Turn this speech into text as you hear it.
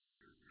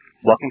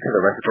Welcome to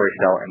the Respiratory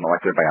Cell and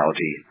Molecular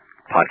Biology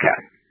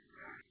podcast.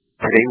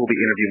 Today we'll be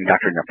interviewing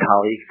Dr.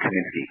 Naftali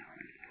Kaminski,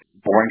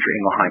 Boehringer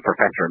Ingelheim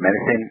Professor of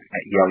Medicine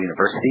at Yale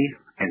University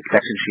and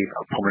Section Chief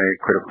of Pulmonary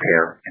Critical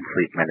Care and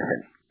Sleep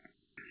Medicine.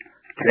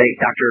 Today,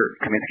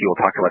 Dr. Kaminski will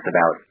talk to us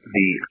about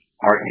the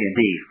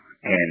RCMB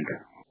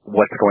and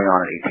what's going on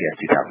at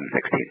ATS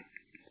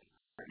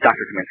 2016.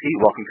 Dr. Kaminski,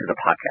 welcome to the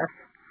podcast.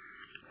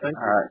 Thank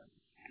you.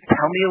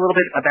 Tell me a little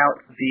bit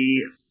about the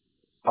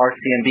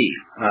RCMB.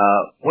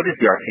 What is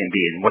the RCMB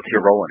and what's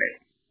your role in it?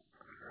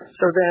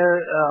 So the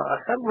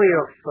assembly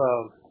of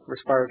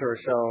respiratory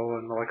cell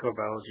and molecular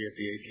biology at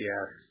the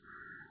ATS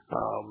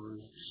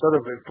sort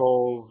of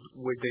evolved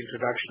with the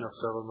introduction of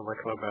cell and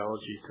molecular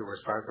biology to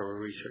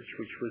respiratory research,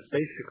 which was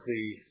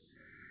basically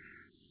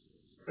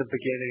the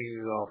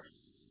beginning of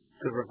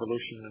the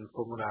revolution in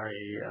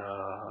pulmonary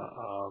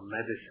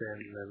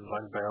medicine and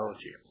lung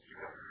biology.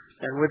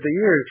 And with the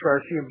years,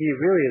 RCMB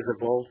really has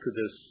evolved to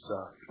this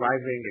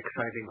thriving,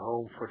 exciting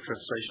home for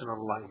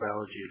translational lung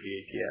biology at the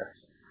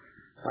ATS.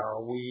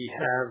 We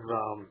have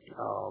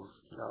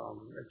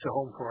it's a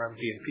home for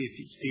MD and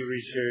PhD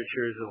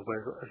researchers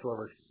as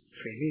well as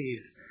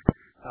trainees,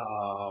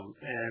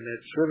 and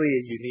it's really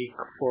a unique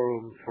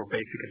forum for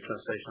basic and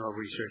translational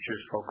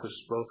researchers focused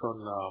both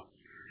on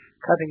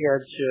cutting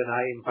edge and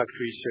high impact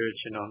research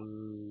and on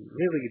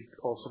really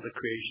also the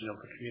creation of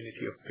a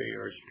community of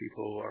payers.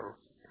 People are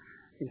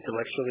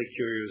intellectually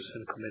curious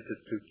and committed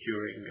to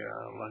curing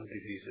lung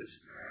diseases.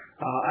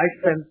 I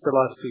spent the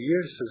last 2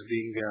 years as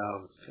being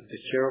the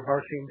chair of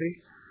RCMB.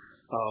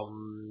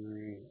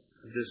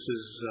 This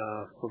is,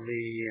 for me,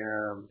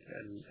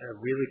 a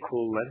really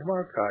cool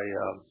landmark.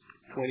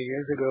 20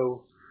 years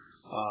ago,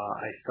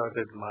 I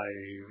started my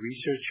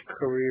research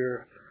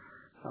career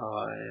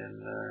in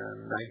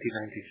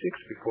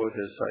 1996. Before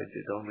this, I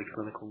did only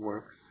clinical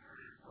work.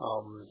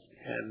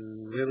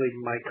 And really,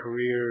 my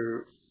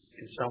career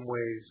in some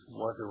ways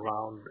was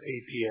around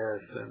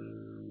ATS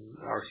and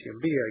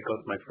RCMB. I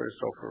got my first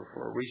offer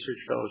for a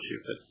research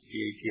fellowship at the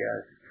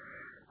ATS.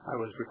 I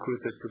was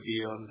recruited to be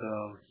on the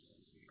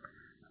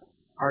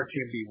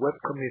RCMB web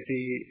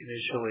committee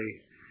initially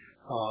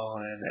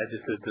and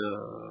edited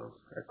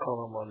a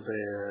column on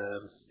the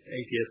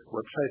ATS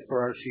website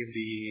for RCMB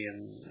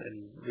and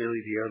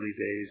really the early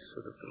days,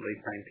 sort of the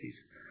late 90s.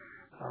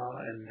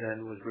 And then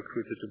was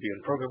recruited to be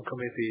on program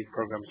committee,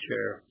 program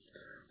chair.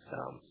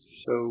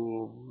 So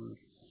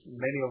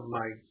many of the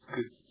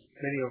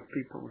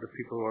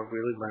people who are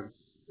really my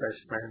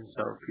best friends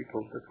are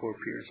people that were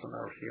peers on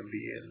RCMB,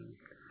 and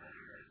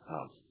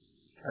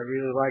I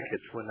really like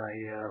it. When I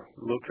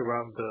look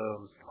around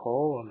the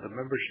hall on the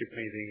membership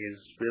meeting,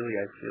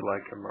 I feel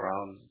like I'm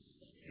around,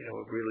 a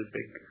really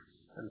big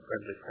and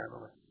friendly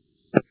family.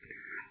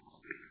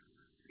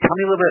 Tell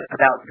me a little bit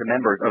about the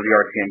members of the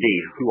RCMB.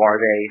 Who are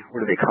they?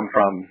 Where do they come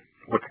from?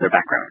 What's their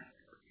background?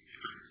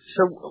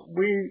 So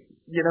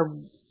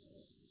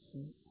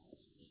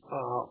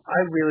I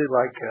really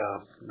like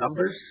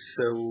numbers.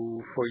 So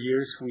for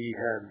years we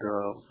had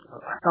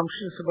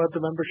assumptions about the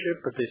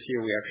membership, but this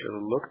year we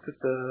actually looked at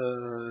the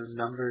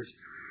numbers.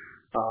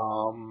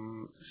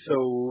 So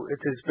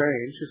it is very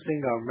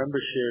interesting. Our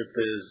membership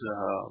is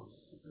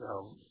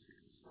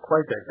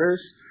quite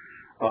diverse.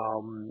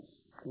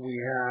 We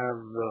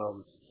have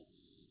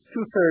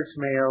 2/3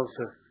 males,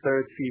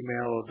 1/3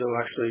 female, although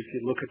actually if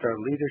you look at our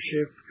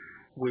leadership,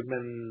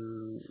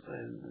 women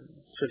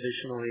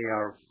traditionally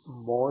are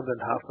more than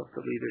half of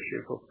the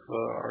leadership of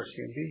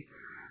RCMB.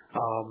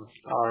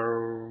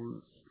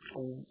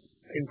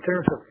 In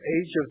terms of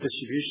age of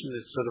distribution,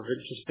 it's sort of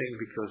interesting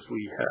because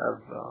we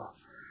have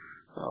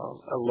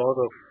a lot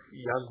of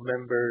young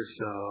members,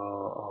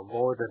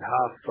 more than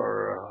half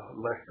are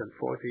less than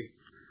 40.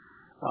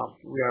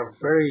 We are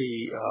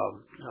very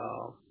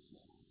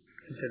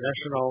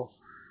international.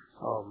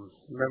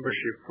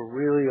 Membership for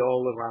really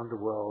all around the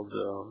world.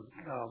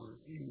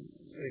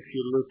 If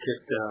you look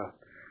at,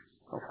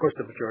 of course,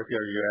 the majority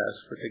are U.S.,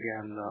 but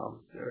again,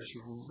 there's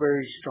a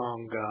very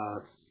strong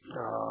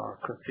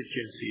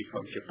constituency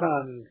from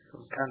Japan,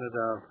 from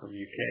Canada, from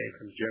UK,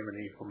 from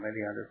Germany, from many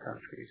other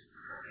countries.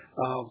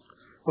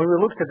 When we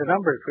looked at the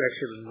numbers, we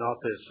actually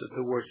noticed that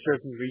there were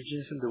certain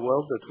regions in the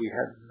world that we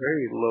had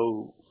very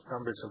low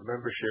numbers of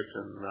membership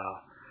in.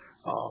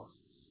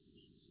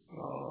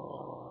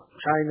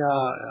 China,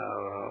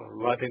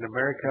 Latin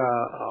America,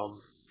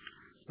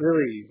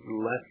 really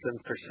less than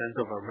 %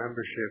 of our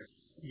membership,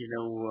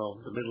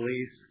 the Middle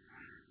East.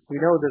 We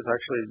know there's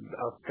actually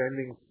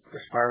outstanding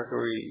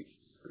respiratory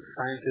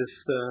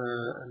scientists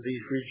in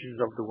these regions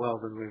of the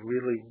world, and we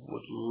really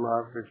would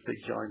love if they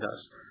joined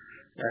us.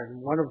 And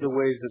one of the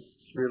ways that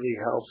really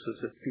helps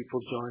is if people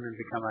join and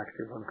become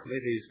active on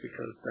committees,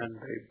 because then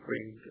they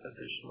bring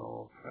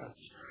additional friends.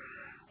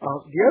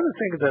 The other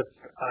thing that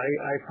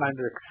I find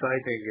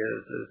exciting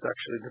is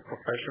actually the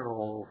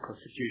professional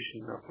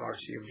constitution of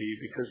RCMB,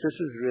 because this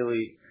is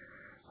really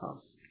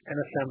an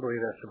assembly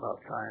that's about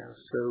science.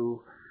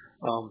 So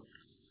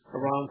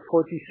around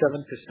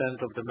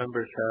 47% of the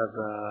members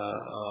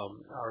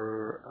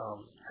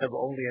have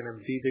only an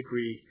MD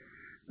degree.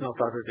 not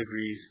other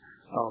degrees.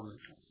 13%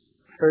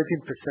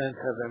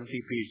 have MD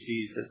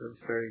PhDs. That's a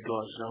very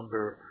large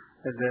number.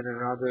 And then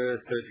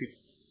another 33%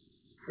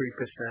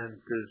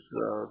 is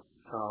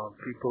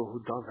people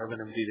who don't have an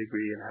MD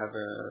degree and have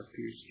a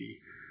PhD.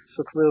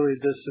 So clearly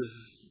this is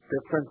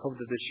different from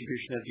the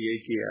distribution at the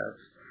ATS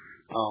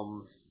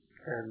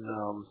and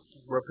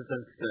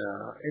represents the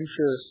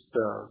interest,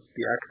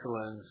 the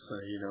excellence,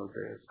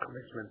 the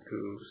commitment to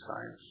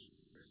science.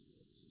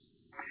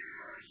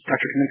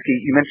 Dr. Kaminski,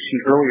 you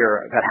mentioned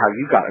earlier about how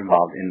you got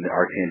involved in the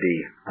RCMB.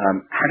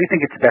 How do you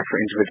think it's best for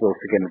individuals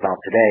to get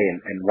involved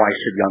today, and why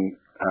should young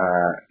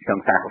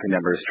faculty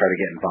members try to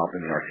get involved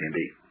in the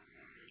RCMB?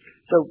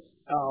 So,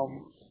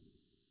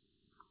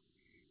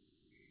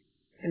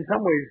 in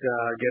some ways,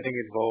 getting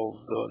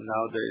involved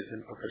nowadays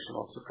in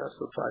professional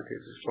successful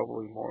societies is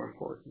probably more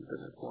important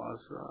than it was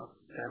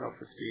 10 or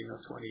 15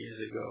 or 20 years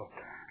ago.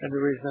 And the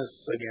reason is,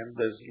 again,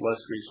 there's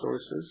less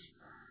resources.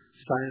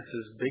 Science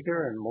is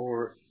bigger and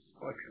more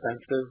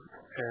expensive,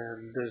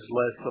 and there's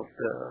less of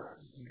the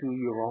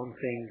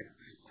do-your-own-thing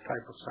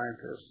type of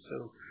scientist.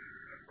 So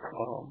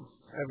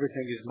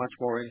everything is much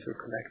more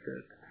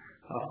interconnected.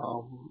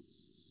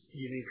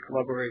 You need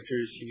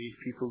collaborators, you need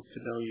people to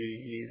know you,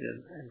 you need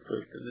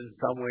input. And in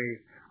some way,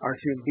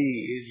 RCMB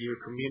is your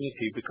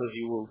community because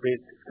you will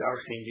bid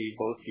RCMB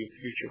both your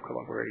future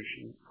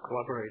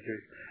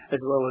collaborators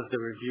as well as the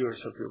reviewers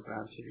of your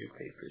grants and your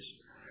papers.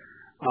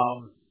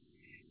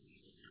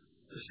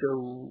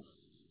 So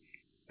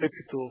it's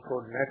a tool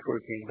for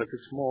networking, but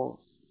it's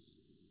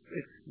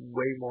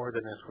way more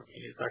than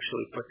networking. It's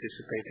actually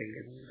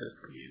participating in this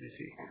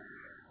community.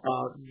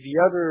 The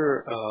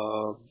other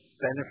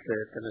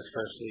benefit, and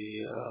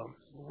especially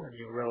when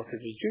you're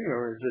relatively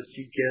junior, is that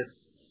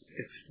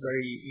it's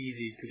very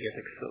easy to get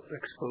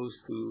exposed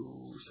to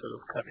sort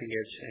of cutting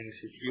edge things.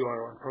 If you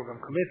are on program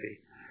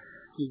committee,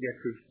 you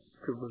get to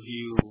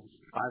review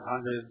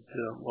 500,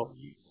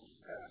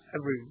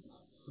 every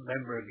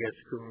member gets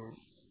to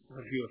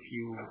review a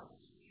few,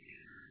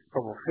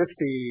 probably 50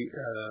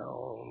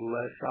 or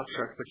less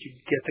abstracts, but you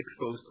get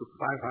exposed to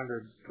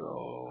 500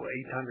 or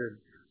 800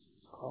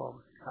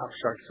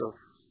 abstracts of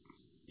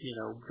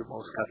the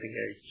most cutting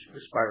edge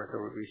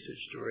respiratory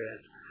research there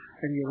is.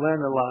 And you learn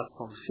a lot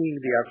from seeing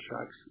the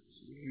abstracts.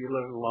 You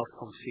learn a lot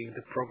from seeing the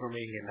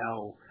programming and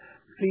how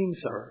themes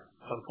are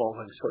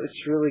unfolding. So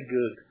it's really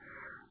good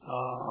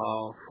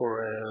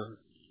for a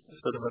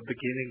sort of a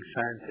beginning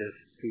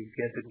scientist to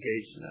get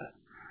engaged in that.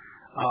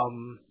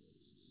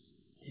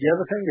 The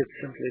other thing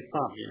is simply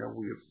fun.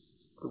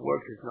 The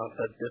work is not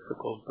that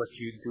difficult, but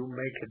you do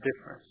make a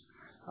difference.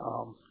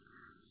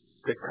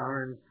 The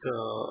current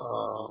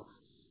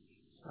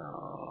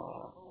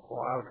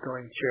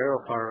outgoing chair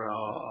of our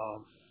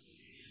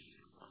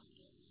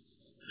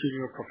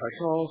junior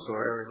professionals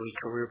or early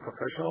career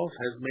professionals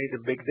has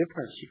made a big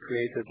difference. She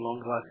created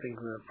long-lasting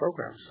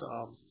programs.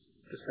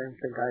 The same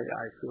thing,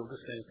 I feel the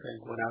same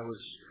thing. When I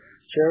was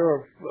chair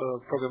of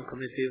program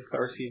committee of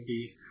RCMB,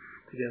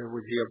 together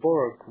with Zia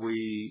Borg,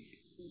 we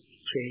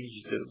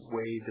changed the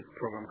way the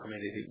program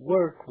committee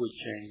worked. We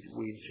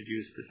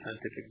introduced the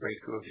scientific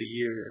breakthrough of the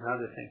year and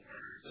other things.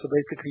 So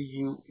basically,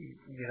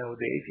 the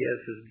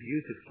ATS is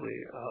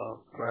beautifully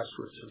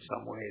grassroots in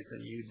some ways, and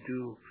you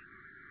do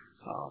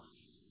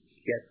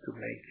get to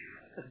make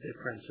a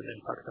difference and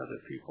impact other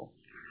people.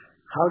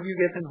 How do you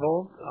get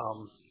involved?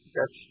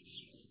 That's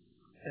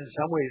in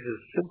some ways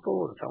it's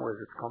simple, in some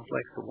ways it's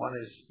complex. The one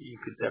is you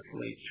could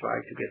definitely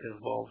try to get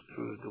involved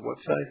through the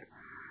website.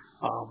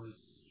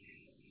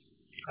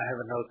 I have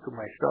a note to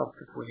myself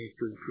that we need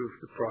to improve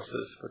the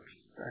process, but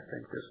I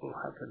think this will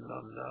happen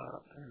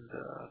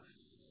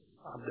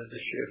under the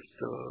shift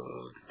to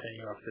the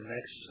tenure of the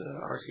next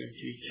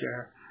RCMG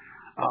chair.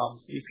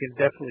 You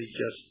can definitely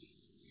just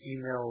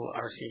email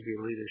RCMG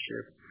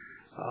leadership.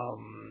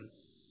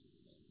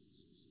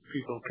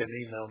 People can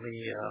email me.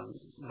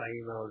 My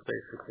email is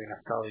basically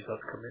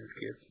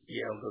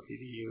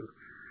naftali.kaminski@yale.edu.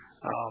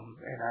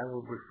 And I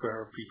will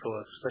refer people,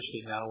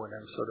 especially now when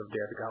I'm sort of the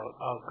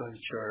outgoing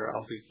chair,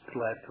 I'll be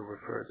glad to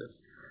refer them.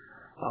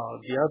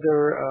 The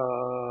other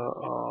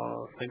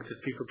things that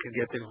people can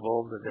get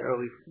involved in the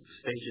early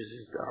stages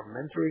is our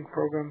mentoring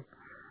program.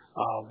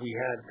 We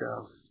had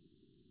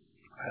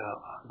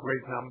a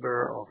great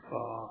number of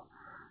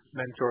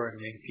mentor and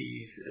mentee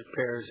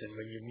pairs, and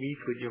when you meet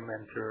with your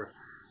mentor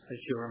as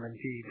your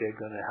mentee, they're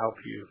going to help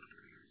you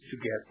to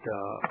get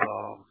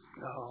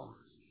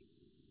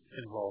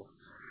involved.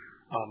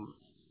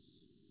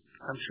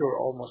 I'm sure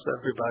almost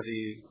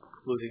everybody,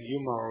 including you,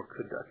 Mauro,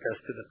 could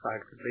attest to the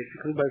fact that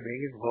basically by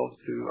being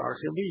involved through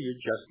RCMB, you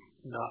just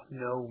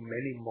know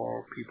many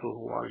more people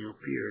who are your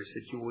peers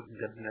that you wouldn't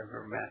have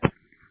never met.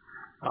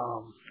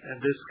 And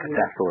this will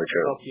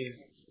help you.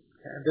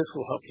 And this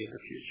will help you in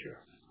the future.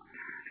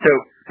 So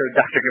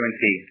Dr.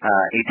 Kaminski,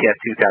 ATS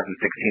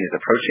 2016 is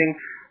approaching.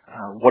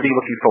 What are you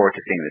looking forward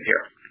to seeing this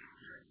year?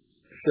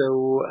 So,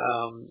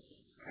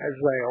 as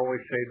I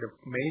always say, the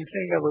main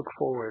thing I look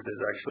forward is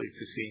actually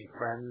to seeing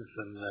friends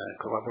and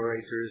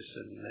collaborators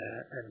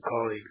and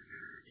colleagues.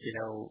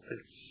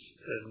 It's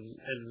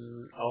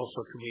and also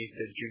to meet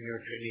the junior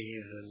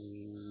trainees and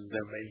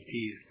their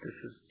mentees. This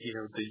is,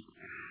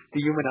 the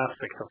human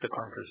aspect of the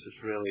conference is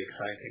really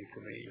exciting to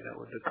me.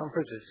 The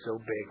conference is so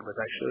big, but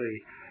actually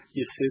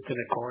you sit in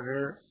a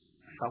corner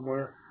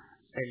somewhere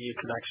and you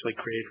can actually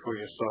create for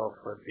yourself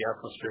the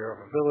atmosphere of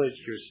a village.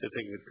 You're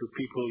sitting with two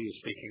people,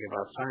 you're speaking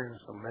about science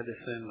or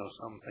medicine or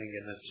something,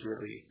 and it's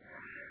really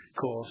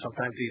cool.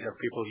 Sometimes these are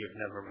people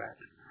you've never met.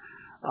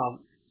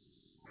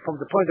 From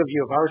the point of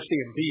view of our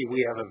CMB,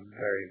 we have a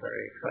very,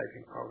 very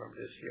exciting program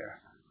this year.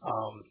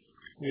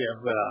 We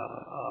have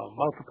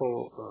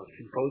multiple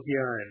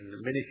symposia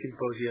and mini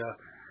symposia.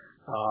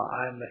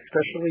 I'm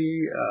especially,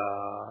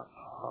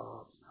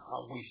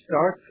 we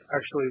start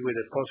actually with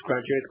a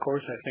postgraduate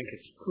course. I think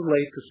it's too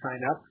late to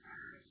sign up,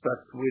 but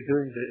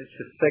it's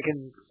the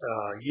second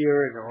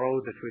year in a row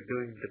that we're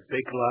doing the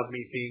big lab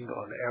meeting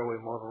on airway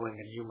modeling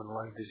and human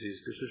lung disease.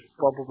 This is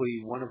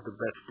probably one of the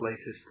best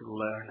places to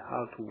learn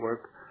how to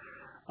work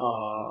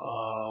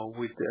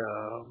with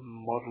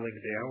modeling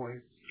the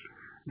airway.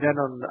 Then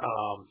on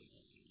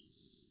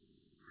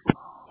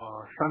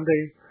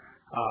Sunday,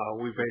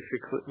 we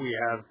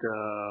have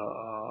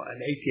an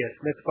ATS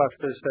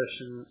Mythbuster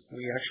session.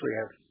 We actually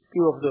have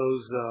two of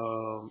those,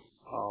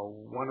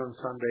 one on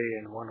Sunday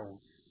and one on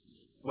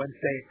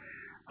Wednesday.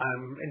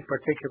 I'm in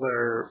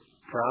particular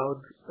proud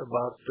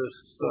about this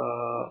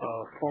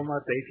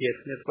format. The ATS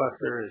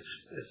Mythbuster is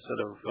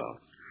sort of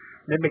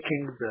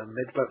mimicking the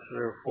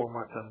Mythbuster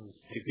format on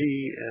TV,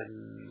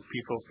 and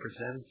people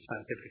present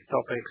scientific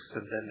topics,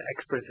 and then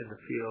experts in the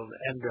field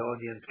and the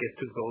audience get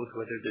to vote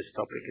whether this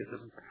topic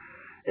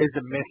is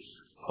a myth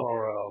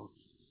or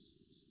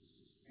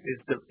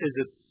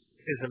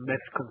is a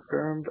myth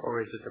confirmed, or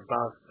is it a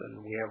bust?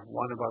 And we have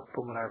one about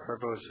pulmonary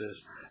fibrosis,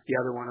 the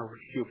other one over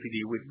COPD,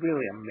 with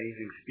really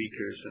amazing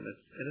speakers, and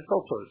it's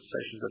also a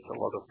session that's a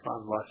lot of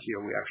fun. Last year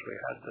we actually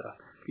had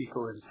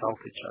people insult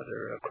each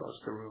other across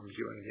the room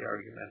during the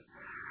argument.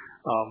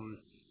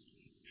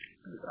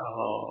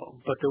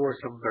 But there were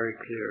some very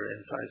clear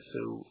insights.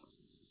 So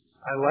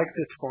I like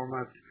this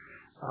format,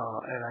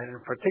 and I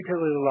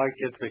particularly like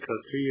it because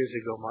 3 years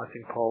ago,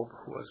 Martin Kolb,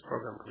 who was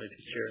program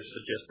committee chair,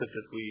 suggested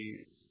that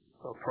we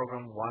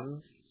propose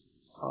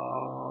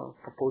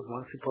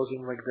one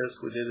symposium like this.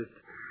 We did it,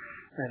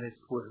 and it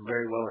was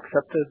very well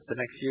accepted. The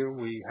next year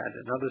we had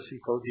another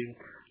symposium.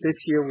 This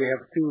year we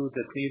have two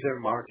that neither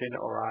Martin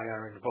or I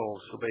are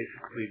involved. So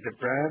basically the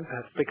brand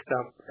has picked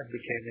up and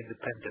became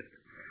independent.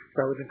 So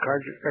I would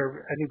encourage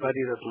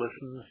anybody that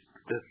listens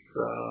to this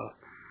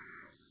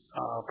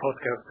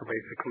podcast to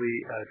basically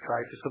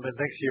try to submit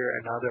next year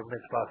another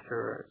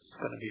Mythbuster. It's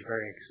going to be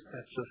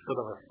it's just sort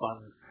of a fun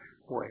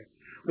way.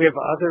 We have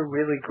other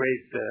really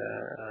great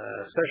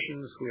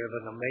sessions. We have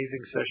an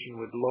amazing session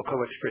with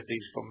local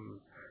expertise from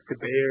the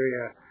Bay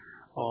Area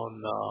on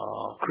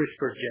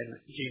CRISPR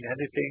gene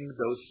editing.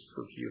 Those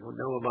of you who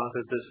know about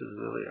it, this is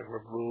really a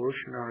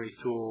revolutionary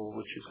tool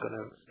which is going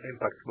to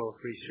impact both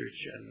research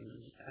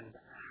and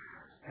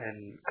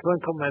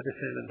clinical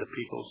medicine, and the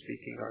people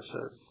speaking are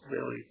so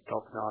really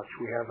top notch.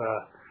 We have a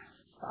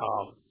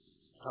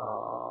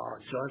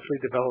jointly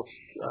developed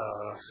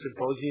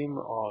symposium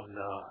on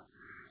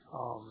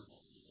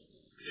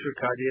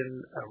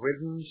circadian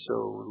rhythm, so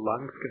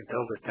lungs can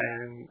tell the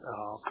time,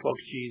 clock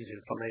genes,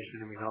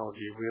 inflammation,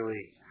 immunology,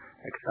 really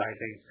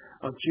exciting.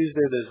 On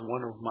Tuesday, there's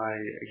one of my,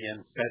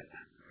 again, pet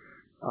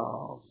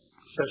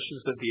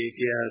sessions at the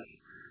ATS,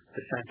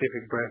 the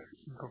scientific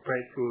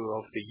breakthrough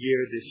of the year.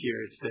 This year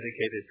it's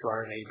dedicated to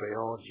RNA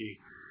biology.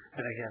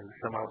 And again,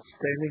 some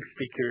outstanding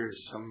speakers,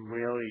 some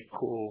really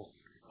cool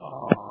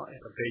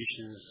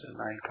innovations,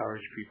 and I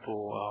encourage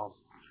people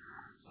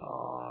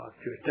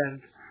to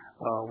attend.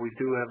 We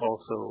do have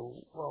also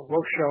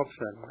workshops,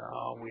 and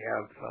we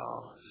have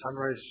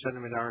sunrise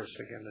seminars.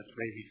 Again, that's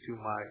maybe too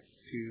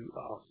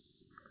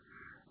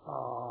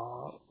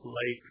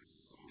late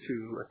to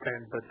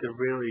attend, but they're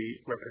really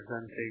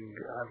representing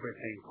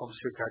everything from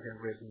circadian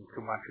rhythm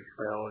to matrix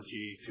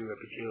biology to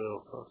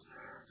epithelial.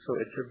 So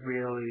it's a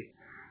really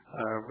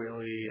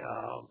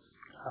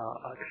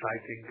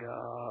exciting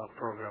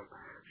program.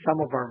 Some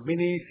of our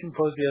mini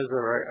symposia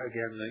are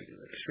again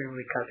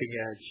extremely cutting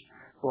edge.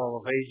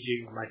 Wall of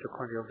aging,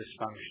 mitochondrial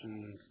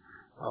dysfunction.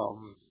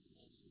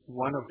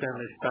 One of them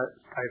is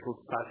titled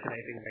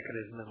Fascinating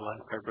Mechanism in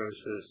Lung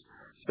Fibrosis.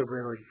 So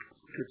really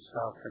good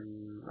stuff,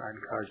 and I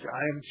encourage you.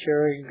 I am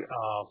chairing,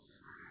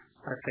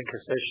 I think,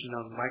 a session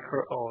on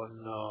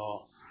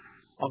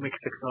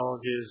omics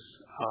technologies.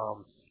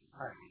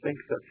 I think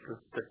that's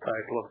the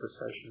title of the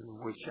session,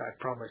 which I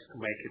promise to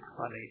make it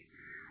funny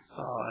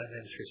and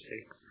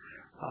interesting.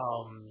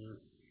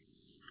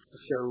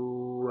 So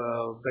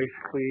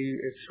basically,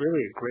 it's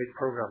really a great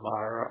program.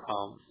 Our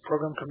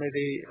program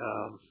committee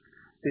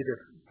did a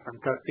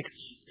fantastic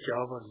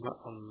job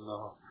on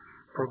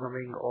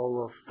programming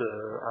all of the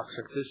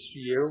abstracts. This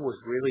year was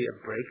really a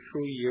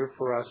breakthrough year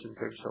for us in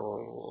terms of,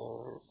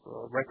 or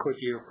a record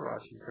year for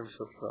us in terms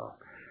of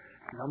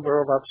number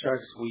of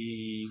abstracts.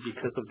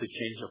 Because of the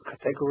change of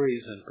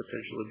categories and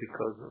potentially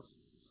because of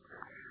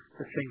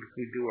The things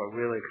we do are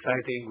really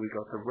exciting. We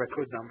got the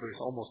record numbers,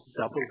 almost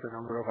double the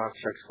number of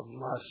abstracts from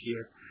last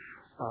year,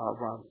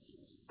 around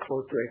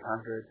close to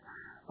 800.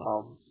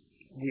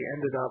 We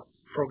ended up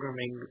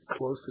programming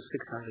close to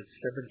 670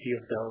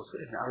 of those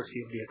in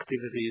RCMP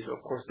activities.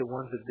 Of course, the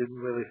ones that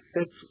didn't really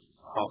fit,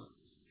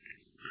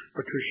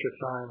 Patricia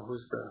Syme,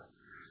 who's the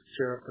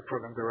chair of the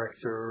program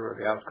director,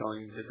 the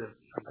outgoing, did a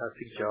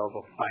fantastic job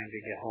of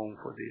finding a home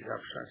for these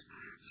abstracts.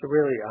 So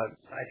really,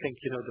 I think,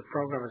 the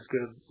program is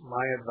good.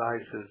 My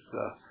advice is,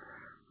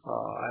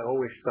 I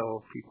always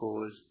tell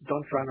people is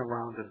don't run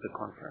around at the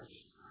conference.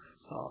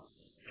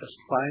 Just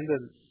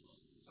find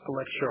a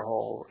lecture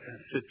hall and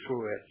sit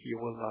through it.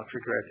 You will not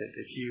regret it.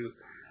 If you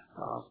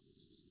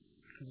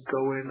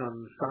go in on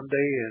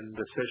Sunday in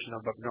the session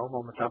of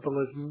abnormal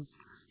metabolism,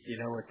 at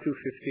 2:15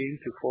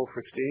 to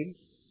 4:15,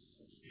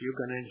 you're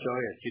going to enjoy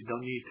it. You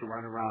don't need to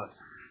run around.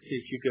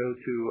 If you go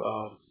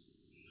to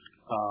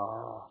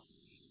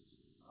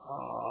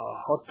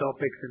hot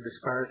topics and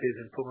disparities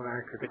in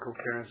pulmonary critical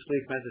care and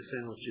sleep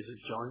medicine, which is a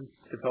joint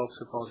developed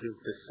symposium,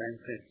 the same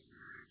thing.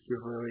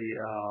 You really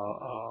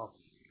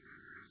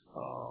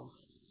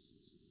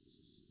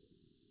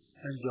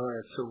enjoy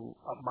it. So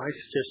my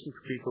suggestion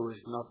to people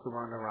is not to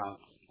run around.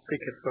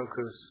 Pick a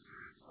focus,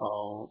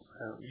 and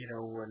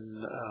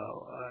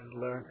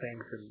learn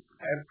things. And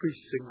every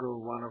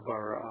single one of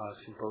our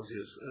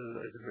symposia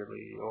is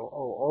really,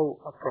 all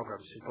our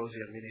programs,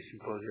 symposia, mini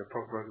symposia,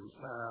 program,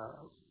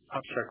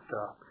 abstract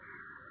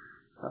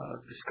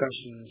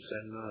discussions,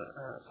 and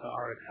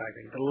are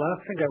exciting. The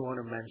last thing I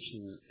want to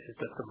mention is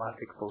the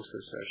thematic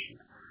poster session.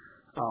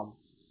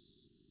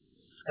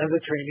 As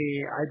a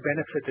trainee, I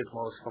benefited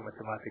most from a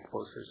thematic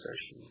poster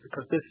session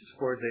because this is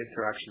where the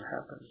interaction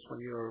happens. When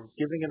you're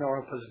giving an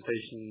oral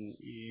presentation,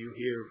 you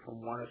hear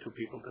from one or two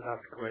people that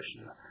ask a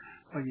question.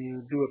 When you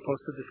do a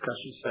poster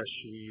discussion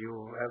session,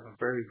 you have a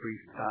very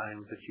brief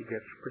time that you get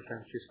to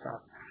present your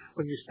stuff.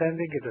 When you're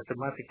standing at a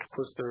thematic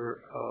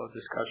poster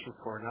discussion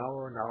for an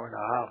hour and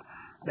a half,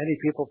 many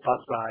people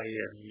pass by,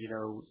 and you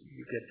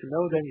get to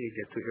know them, you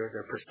get to hear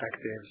their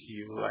perspectives.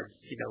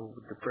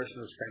 The person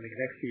who's standing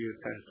next to you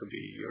tends to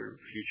be your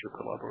future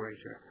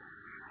collaborator.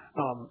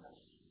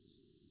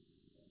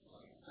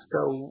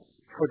 So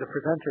for the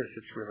presenters,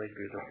 it's really a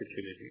good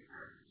opportunity.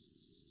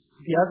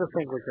 The other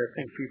thing which I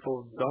think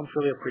people don't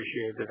really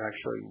appreciate is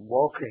actually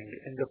walking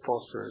in the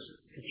posters,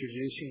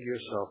 introducing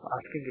yourself,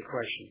 asking a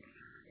question,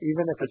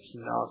 even if it's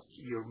not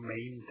your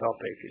main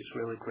topic, is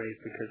really great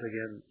because,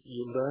 again,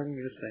 you learn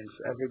new things.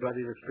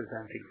 Everybody that's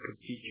presenting could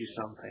teach you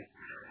something.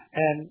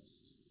 And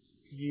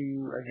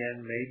you,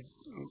 again, may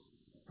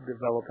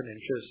develop an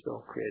interest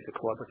or create a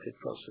collaborative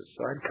process.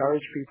 So I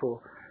encourage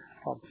people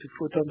to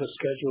put on the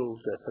schedule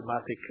the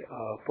thematic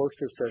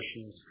poster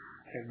sessions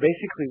and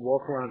basically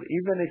walk around,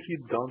 even if you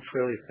don't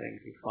really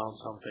think you found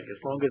something,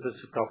 as long as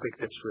it's a topic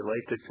that's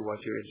related to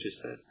what you're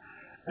interested in.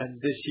 And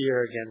this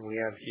year, again, we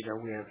have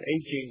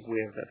aging,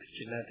 we have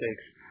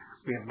epigenetics,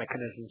 we have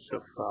mechanisms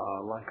of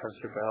lung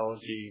cancer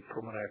biology,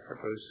 pulmonary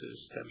fibrosis,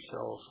 stem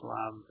cells,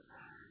 LAM,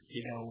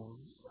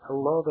 a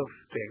lot of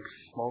things,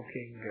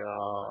 smoking,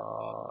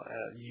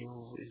 new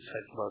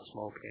insights about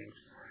smoking.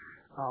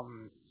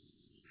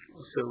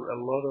 So a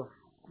lot of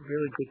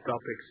really good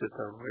topics that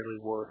are really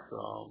worth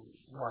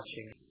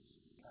watching.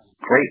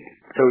 Great.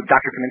 So,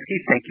 Dr. Kaminsky,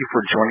 thank you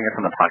for joining us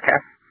on the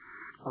podcast.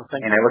 Oh,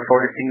 thank and you. I look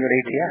forward to seeing you at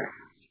ATS.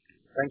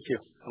 Thank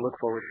you. I look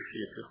forward to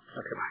seeing you too.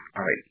 Okay,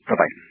 bye. All right.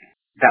 Bye-bye.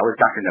 That was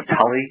Dr.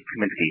 Naftali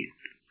Kaminsky,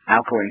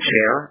 outgoing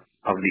chair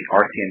of the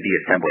RCND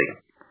Assembly.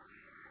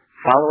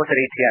 Follow us at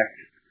ATS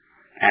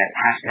at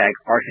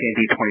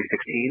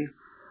 #RCND2016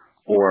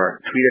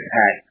 or tweet us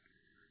at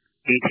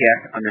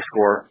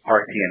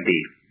ATS_RCND.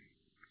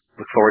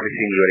 Look forward to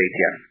seeing you at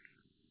ATS.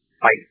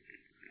 Bye.